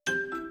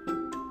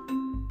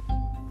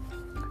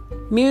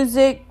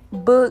music,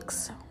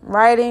 books,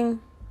 writing,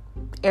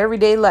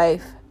 everyday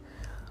life.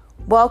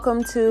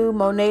 Welcome to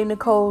Monet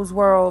Nicole's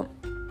world,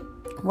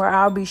 where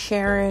I'll be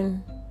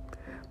sharing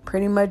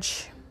pretty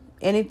much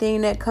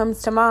anything that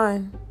comes to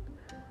mind.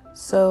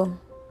 So,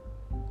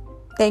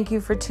 thank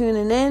you for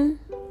tuning in,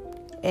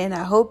 and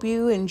I hope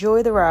you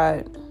enjoy the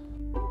ride.